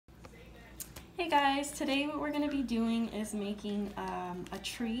Hey guys, today what we're going to be doing is making a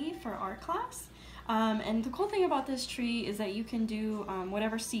tree for art class. And the cool thing about this tree is that you can do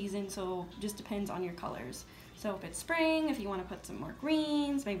whatever season, so it just depends on your colors. So if it's spring, if you want to put some more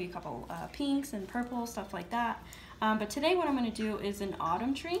greens, maybe a couple pinks and purples, stuff like that. But today what I'm going to do is an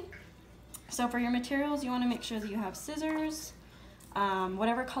autumn tree. So for your materials, you want to make sure that you have scissors,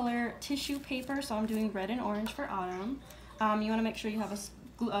 whatever color tissue paper, so I'm doing red and orange for autumn. You want to make sure you have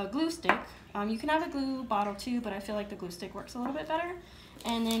a glue stick. You can have a glue bottle too, but I feel like the glue stick works a little bit better.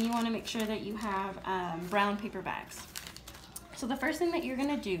 And then you want to make sure that you have brown paper bags. So the first thing that you're going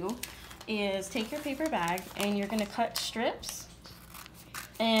to do is take your paper bag and you're going to cut strips,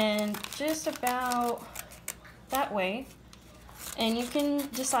 and just about that way. And you can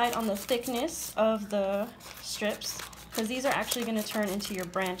decide on the thickness of the strips, because these are actually going to turn into your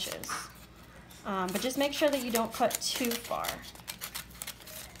branches. But just make sure that you don't cut too far.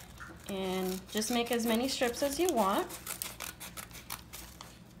 And just make as many strips as you want.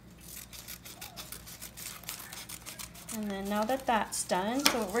 And then now that that's done,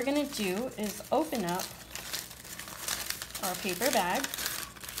 so what we're going to do is open up our paper bag.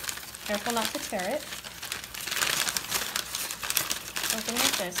 Careful not to tear it. Open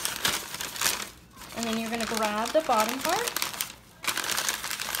like this. And then you're going to grab the bottom part.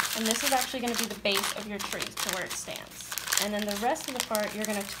 And this is actually going to be the base of your tree to where it stands. And then the rest of the part, you're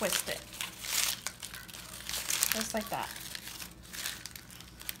going to twist it. Just like that.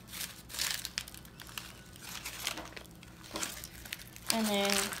 And then,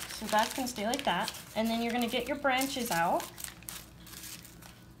 so that's going to stay like that. And then you're going to get your branches out.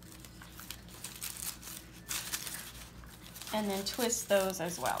 And then twist those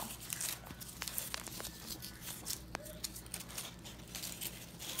as well.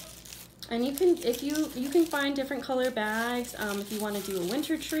 And you can, if you can find different color bags. If you want to do a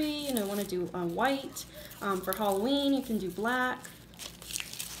winter tree, want to do white. For Halloween, you can do black.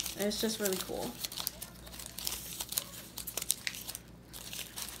 It's just really cool.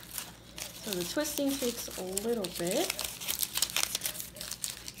 So the twisting takes a little bit.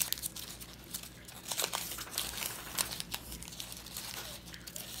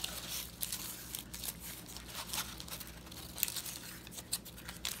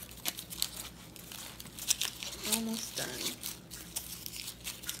 Almost done.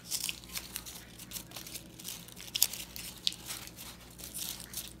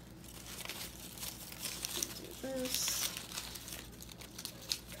 Do this.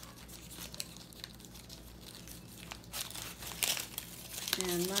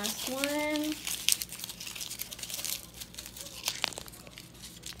 And last one.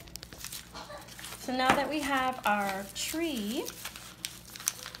 So now that we have our tree,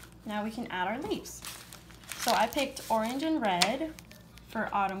 now we can add our leaves. So I picked orange and red for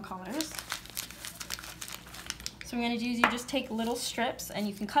autumn colors. So what I'm going to do is you just take little strips and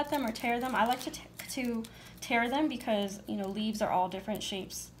you can cut them or tear them. I like to tear them because leaves are all different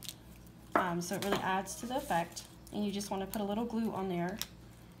shapes. So it really adds to the effect. And you just want to put a little glue on there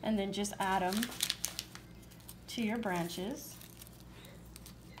and then just add them to your branches.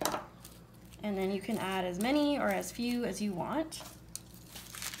 And then you can add as many or as few as you want.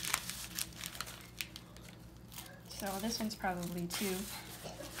 So this one's probably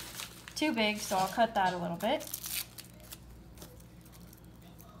too big, so I'll cut that a little bit.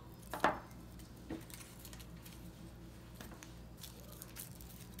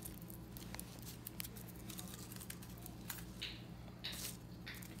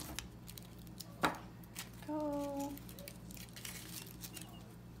 Go.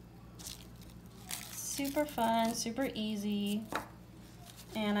 Super fun, super easy,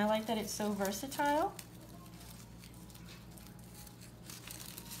 and I like that it's so versatile.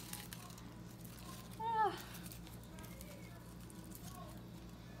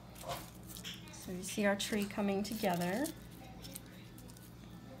 So you see our tree coming together.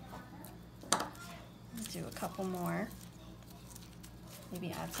 Let's do a couple more.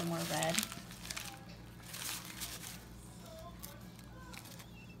 Maybe add some more red.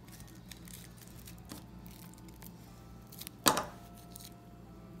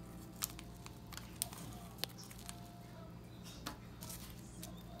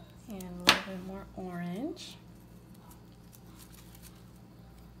 And a little bit more orange.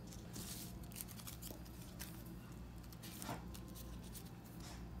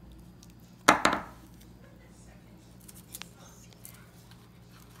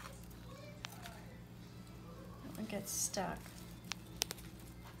 Gets stuck.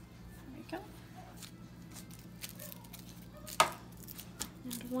 There we go.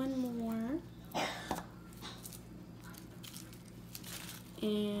 And one more.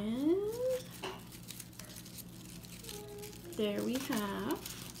 And there we have,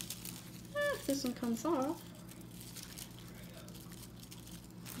 if this one comes off,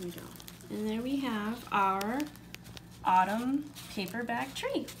 there we go. And there we have our autumn paper bag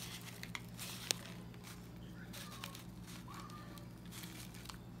tree.